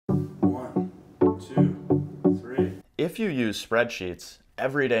If you use spreadsheets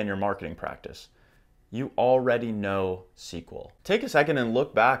every day in your marketing practice, you already know SQL. Take a second and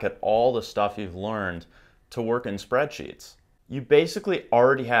look back at all the stuff you've learned to work in spreadsheets. You basically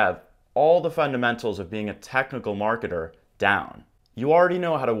already have all the fundamentals of being a technical marketer down. You already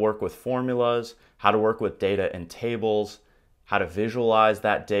know how to work with formulas, how to work with data in tables, how to visualize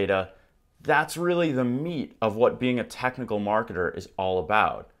that data. That's really the meat of what being a technical marketer is all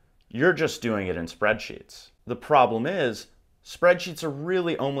about. You're just doing it in spreadsheets. The problem is, spreadsheets are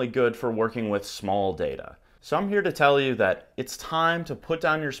really only good for working with small data. So I'm here to tell you that it's time to put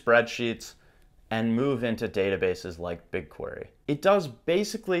down your spreadsheets and move into databases like BigQuery. It does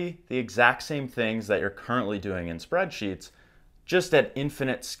basically the exact same things that you're currently doing in spreadsheets, just at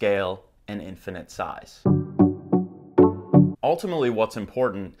infinite scale and infinite size. Ultimately, what's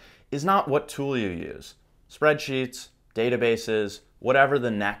important is not what tool you use. Spreadsheets, databases, whatever the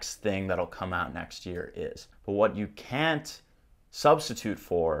next thing that'll come out next year is. But what you can't substitute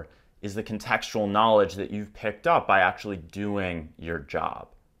for is the contextual knowledge that you've picked up by actually doing your job.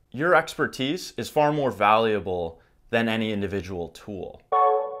 Your expertise is far more valuable than any individual tool.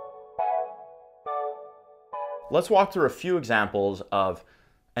 Let's walk through a few examples of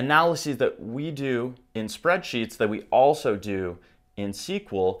analyses that we do in spreadsheets that we also do in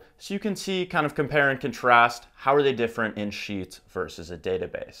SQL, so you can see, kind of compare and contrast, how are they different in sheets versus a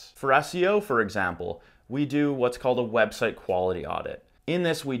database. For SEO, for example, we do what's called a website quality audit. In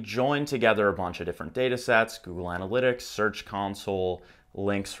this, we join together a bunch of different data sets, Google Analytics, Search Console,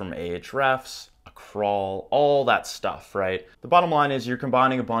 links from Ahrefs, a crawl, all that stuff, right? The bottom line is you're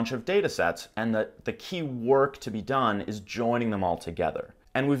combining a bunch of data sets, and the key work to be done is joining them all together.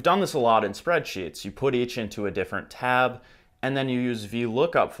 And we've done this a lot in spreadsheets. You put each into a different tab, and then you use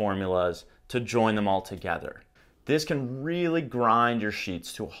VLOOKUP formulas to join them all together. This can really grind your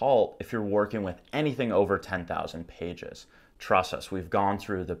sheets to a halt if you're working with anything over 10,000 pages. Trust us, we've gone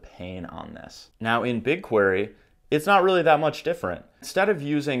through the pain on this. Now in BigQuery, it's not really that much different. Instead of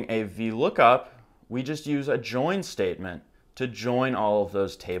using a VLOOKUP, we just use a join statement to join all of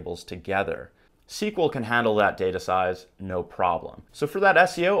those tables together. SQL can handle that data size, no problem. So for that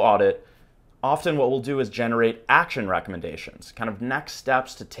SEO audit, often what we'll do is generate action recommendations, kind of next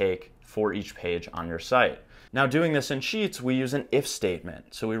steps to take for each page on your site. Now doing this in Sheets, we use an if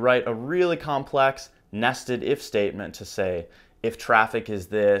statement. So we write a really complex nested if statement to say, if traffic is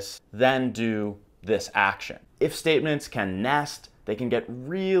this, then do this action. If statements can nest, they can get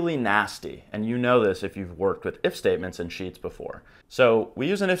really nasty. And you know this if you've worked with if statements in Sheets before. So we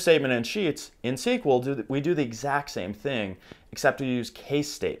use an if statement in Sheets. In SQL, we do the exact same thing, except we use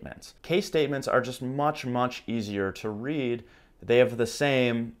case statements. Case statements are just much, much easier to read. They have the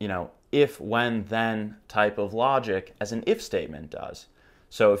same, if, when, then type of logic as an if statement does.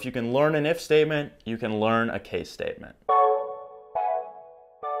 So if you can learn an if statement, you can learn a case statement.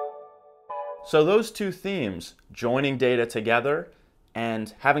 So those two themes, joining data together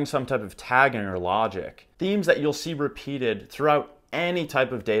and having some type of tagging or logic, themes that you'll see repeated throughout any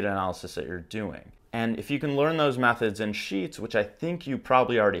type of data analysis that you're doing. And if you can learn those methods in Sheets, which I think you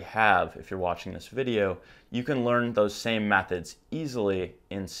probably already have if you're watching this video, you can learn those same methods easily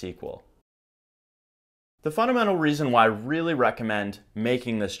in SQL. The fundamental reason why I really recommend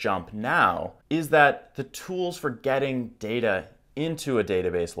making this jump now is that the tools for getting data into a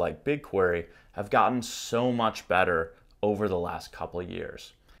database like BigQuery have gotten so much better over the last couple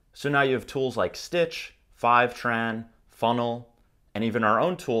years. So now you have tools like Stitch, Fivetran, Funnel, and even our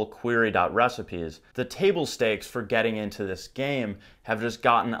own tool, query.recipes. The table stakes for getting into this game have just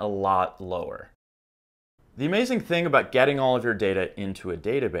gotten a lot lower. The amazing thing about getting all of your data into a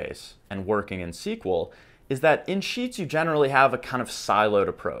database and working in SQL is that in Sheets you generally have a kind of siloed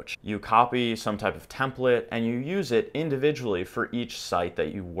approach. You copy some type of template and you use it individually for each site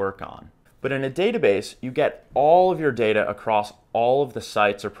that you work on. But in a database, you get all of your data across all of the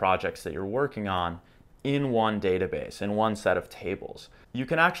sites or projects that you're working on in one database, in one set of tables. You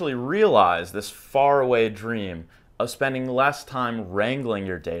can actually realize this faraway dream of spending less time wrangling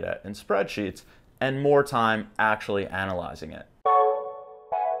your data in spreadsheets and more time actually analyzing it.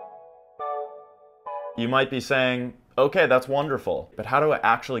 You might be saying, okay, that's wonderful, but how do I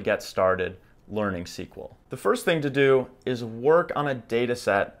actually get started learning SQL? The first thing to do is work on a data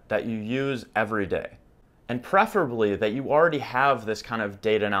set that you use every day. And preferably that you already have this kind of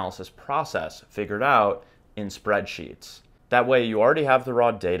data analysis process figured out in spreadsheets. That way you already have the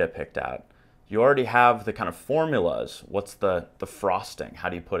raw data picked out. You already have the kind of formulas, what's the frosting, how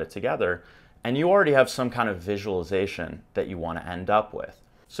do you put it together? And you already have some kind of visualization that you want to end up with.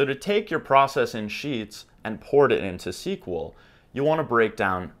 So to take your process in Sheets and port it into SQL, you want to break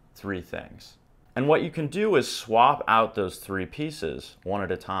down three things. And what you can do is swap out those three pieces one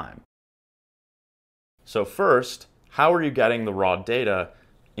at a time. So first, how are you getting the raw data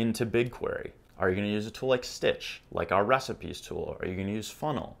into BigQuery? Are you going to use a tool like Stitch, like our recipes tool? Are you going to use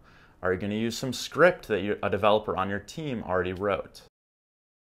Funnel? Are you going to use some script that a developer on your team already wrote?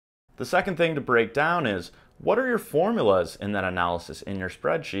 The second thing to break down is, what are your formulas in that analysis in your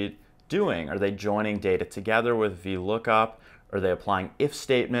spreadsheet doing? Are they joining data together with VLOOKUP? Are they applying if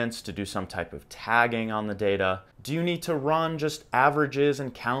statements to do some type of tagging on the data? Do you need to run just averages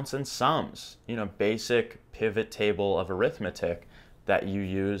and counts and sums? Basic pivot table of arithmetic that you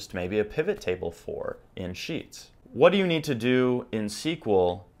used maybe a pivot table for in Sheets. What do you need to do in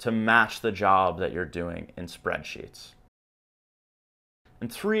SQL to match the job that you're doing in spreadsheets?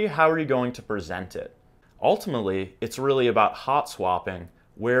 And three, how are you going to present it? Ultimately, it's really about hot swapping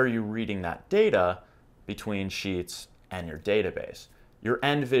where you're reading that data between Sheets and your database. Your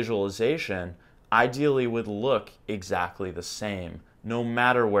end visualization ideally would look exactly the same, no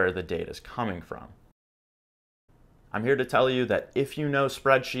matter where the data is coming from. I'm here to tell you that if you know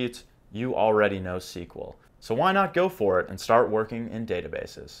spreadsheets, you already know SQL. So why not go for it and start working in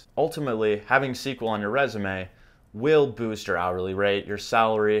databases? Ultimately, having SQL on your resume will boost your hourly rate, your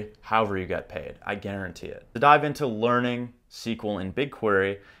salary, however you get paid. I guarantee it. To dive into learning SQL in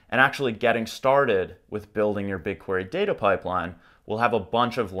BigQuery and actually getting started with building your BigQuery data pipeline, we'll have a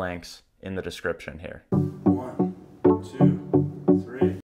bunch of links in the description here.